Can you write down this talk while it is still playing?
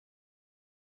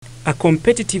A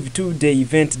competitive two-day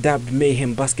event dubbed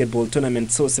Mayhem Basketball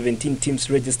Tournament saw 17 teams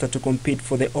register to compete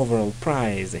for the overall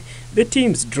prize. The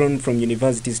teams drawn from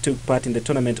universities took part in the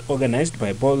tournament organized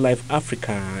by Ball Life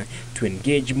Africa to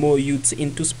engage more youths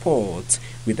into sports,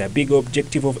 with a big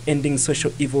objective of ending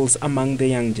social evils among the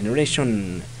young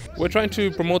generation. We're trying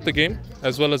to promote the game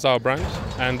as well as our brand,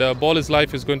 and Ball is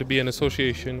Life is going to be an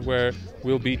association where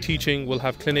we'll be teaching, we'll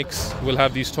have clinics, we'll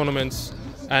have these tournaments,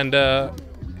 and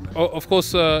of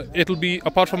course, it'll be,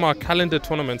 apart from our calendar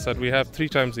tournaments that we have 3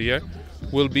 times a year,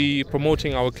 we'll be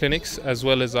promoting our clinics as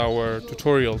well as our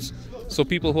tutorials. So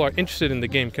people who are interested in the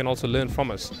game can also learn from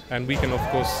us, and we can of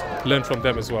course learn from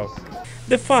them as well.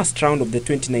 The first round of the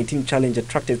 2019 challenge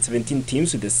attracted 17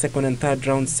 teams, with the second and third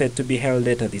rounds set to be held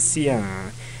later this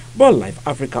year. Ball Life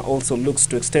Africa also looks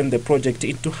to extend the project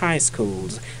into high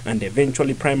schools and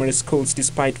eventually primary schools,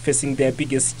 despite facing their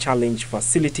biggest challenge: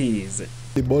 facilities.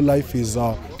 The Ball Life is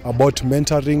about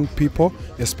mentoring people,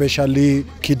 especially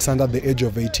kids under the age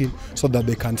of 18, so that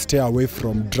they can stay away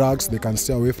from drugs, they can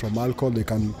stay away from alcohol, they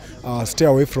can stay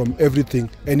away from everything,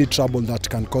 any trouble that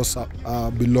can cause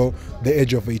below the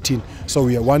age of 18. So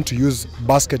we want to use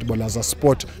basketball as a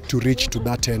sport to reach to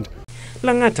that end.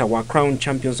 Langata were crowned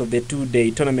champions of the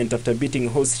two-day tournament after beating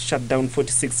host Shutdown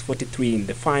 46-43 in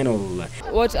the final.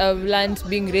 What I've learned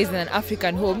being raised in an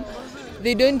African home,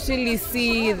 they don't really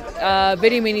see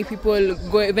very many people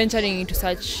venturing into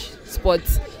such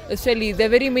sports. Especially, there are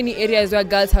very many areas where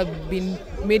girls have been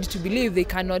made to believe they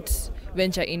cannot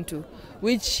venture into,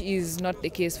 which is not the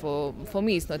case for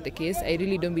me. It's not the case. I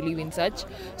really don't believe in such.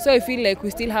 So I feel like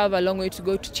we still have a long way to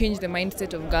go to change the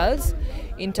mindset of girls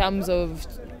in terms of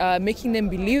making them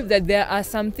believe that there are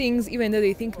some things, even though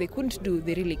they think they couldn't do,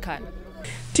 they really can.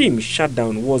 Team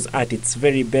Shutdown was at its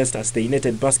very best as they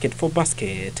netted basket for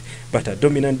basket, but a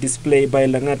dominant display by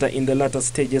Langata in the latter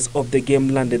stages of the game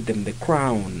landed them the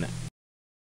crown.